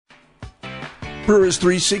Brewers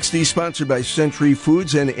 360, sponsored by Century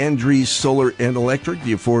Foods and Andrews Solar and Electric.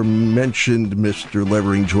 The aforementioned Mr.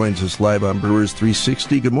 Levering joins us live on Brewers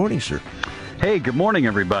 360. Good morning, sir. Hey, good morning,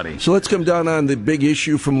 everybody. So let's come down on the big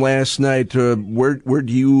issue from last night. Where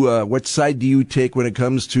do you, what side do you take when it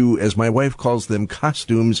comes to, as my wife calls them,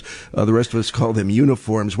 costumes? The rest of us call them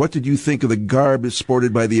uniforms. What did you think of the garb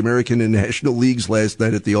sported by the American and National Leagues last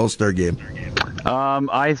night at the All-Star game?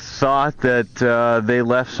 I thought that they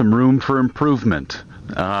left some room for improvement.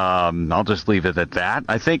 I'll just leave it at that.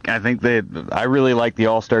 I really like the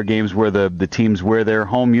All-Star games where the teams wear their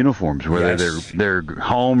home uniforms, whether they're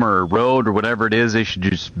home or road or whatever it is. They should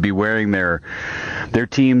just be wearing their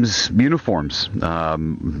team's uniforms,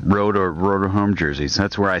 road or home jerseys.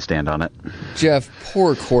 That's where I stand on it. Jeff,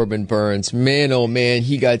 poor Corbin Burns. Man, oh man,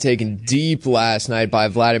 he got taken deep last night by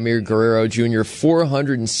Vladimir Guerrero Jr.,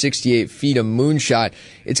 468 feet of moonshot.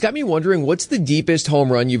 It's got me wondering, what's the deepest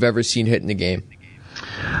home run you've ever seen hit in a game?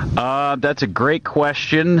 That's a great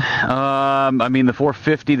question. The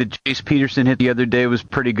 450 that Jace Peterson hit the other day was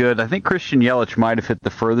pretty good. I think Christian Yelich might have hit the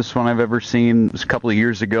furthest one I've ever seen. It was a couple of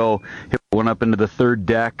years ago. Hit one up into the third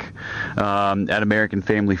deck at American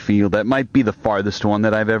Family Field. That might be the farthest one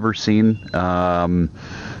that I've ever seen. There's some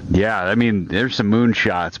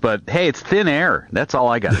moonshots, but hey, it's thin air. That's all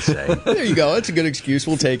I got to say. There you go. That's a good excuse.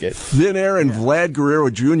 We'll take it. Thin air and Vlad Guerrero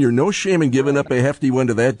Jr. No shame in giving up a hefty one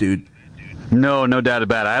to that dude. No doubt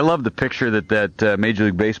about it. I love the picture that Major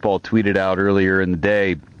League Baseball tweeted out earlier in the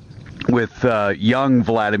day with young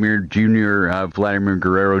Vladimir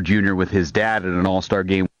Guerrero Jr. with his dad at an All-Star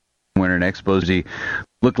game winner in Exposé.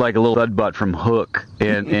 Looked like a little stud butt from Hook,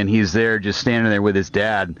 and he's there just standing there with his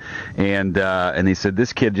dad, and he said,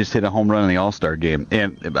 this kid just hit a home run in the All-Star game.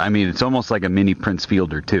 And it's almost like a mini Prince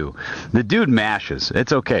Fielder too. The dude mashes.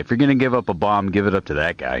 It's okay. If you're going to give up a bomb, give it up to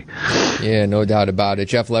that guy. Yeah, no doubt about it.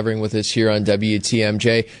 Jeff Levering with us here on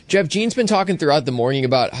WTMJ. Jeff, Gene's been talking throughout the morning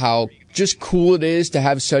about how just cool it is to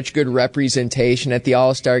have such good representation at the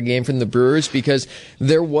All-Star game from the Brewers, because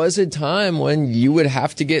there was a time when you would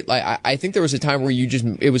have to get, I think there was a time where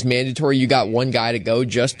it was mandatory you got one guy to go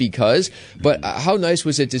just because. But how nice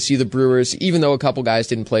was it to see the Brewers, even though a couple guys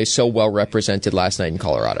didn't play, so well represented last night in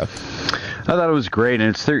Colorado? I thought it was great,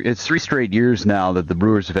 and it's 3 straight years now that the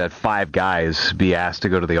Brewers have had 5 guys be asked to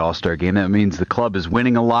go to the All-Star game. That means the club is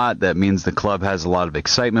winning a lot. That means the club has a lot of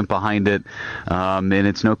excitement behind it, and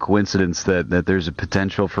it's no coincidence that there's a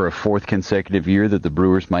potential for a 4th consecutive year that the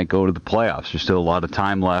Brewers might go to the playoffs. There's still a lot of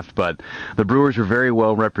time left, but the Brewers were very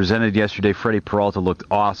well represented yesterday. Freddie Peralta looked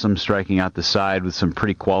awesome, striking out the side with some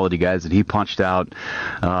pretty quality guys that he punched out.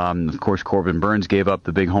 Of course, Corbin Burns gave up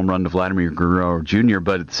the big home run to Vladimir Guerrero Jr.,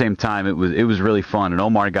 but at the same time, it was really fun, and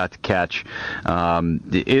Omar got to catch.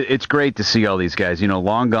 It's great to see all these guys.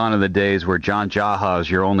 Long gone are the days where John Jaha is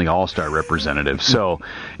your only All-Star representative. So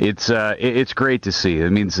it's great to see. It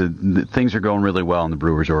means that things are going really well in the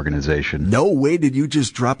Brewers organization. No way did you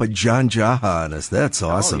just drop a John Jaha on us. That's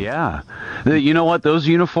awesome. Oh, yeah. You know what? Those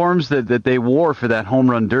uniforms that they wore for that home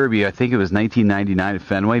run derby, I think it was 1999 at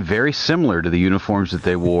Fenway, very similar to the uniforms that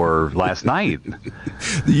they wore last night.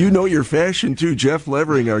 You know your fashion, too. Jeff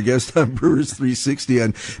Levering, our guest on Brewers 360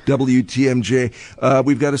 on WTMJ.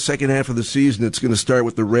 We've got a second half of the season. It's going to start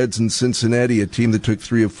with the Reds in Cincinnati, a team that took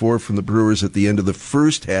 3 of 4 from the Brewers at the end of the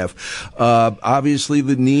first half. Obviously,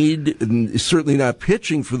 the need, and certainly not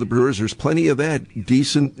pitching for the Brewers. There's plenty of that.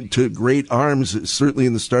 Decent to great arms, certainly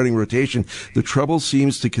in the starting rotation. The trouble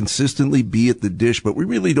seems to consistently be at the dish, but we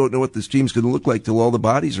really don't know what this team's going to look like till all the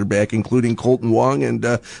bodies are back, including Colton Wong and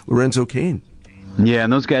Lorenzo Cain. Yeah,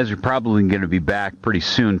 and those guys are probably going to be back pretty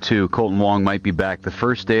soon, too. Colton Wong might be back the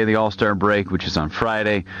first day of the All-Star break, which is on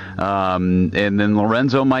Friday. And then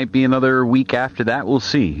Lorenzo might be another week after that. We'll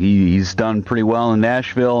see. He's done pretty well in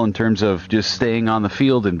Nashville in terms of just staying on the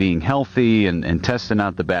field and being healthy and testing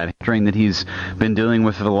out the bad hamstring that he's been dealing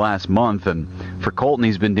with for the last month. And for Colton,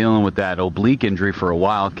 he's been dealing with that oblique injury for a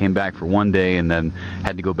while. Came back for one day and then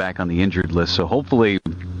had to go back on the injured list. So hopefully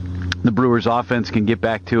the Brewers offense can get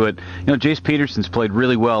back to it. Jace Peterson's played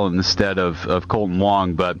really well in the stead of Colton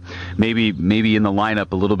Wong, but maybe in the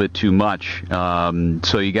lineup a little bit too much.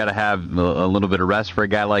 So you got to have a little bit of rest for a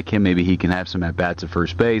guy like him. Maybe he can have some at-bats at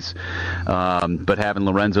first base. But having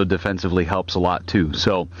Lorenzo defensively helps a lot too.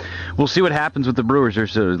 So we'll see what happens with the Brewers.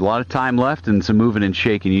 There's a lot of time left and some moving and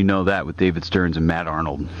shaking. You know that with David Stearns and Matt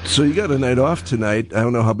Arnold. So you got a night off tonight. I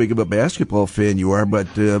don't know how big of a basketball fan you are, but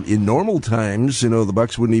in normal times, the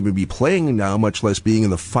Bucks wouldn't even be playing now, much less being in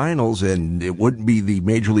the finals, and it wouldn't be the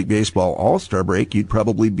Major League Baseball All-Star break. You'd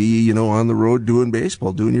probably be, on the road doing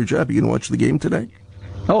baseball, doing your job. You going to watch the game tonight?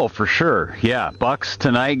 Oh, for sure. Yeah, Bucks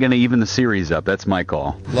tonight going to even the series up. That's my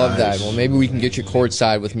call. Love that. Well, maybe we can get you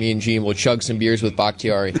courtside with me and Gene. We'll chug some beers with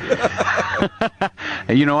Bakhtiari.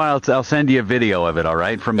 Hey, you know what? I'll send you a video of it, all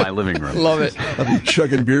right, from my living room. Love it. I'll be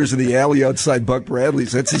chugging beers in the alley outside Buck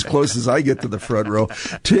Bradley's. That's as close as I get to the front row.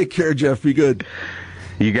 Take care, Jeff. Be good.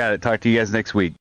 You got it. Talk to you guys next week.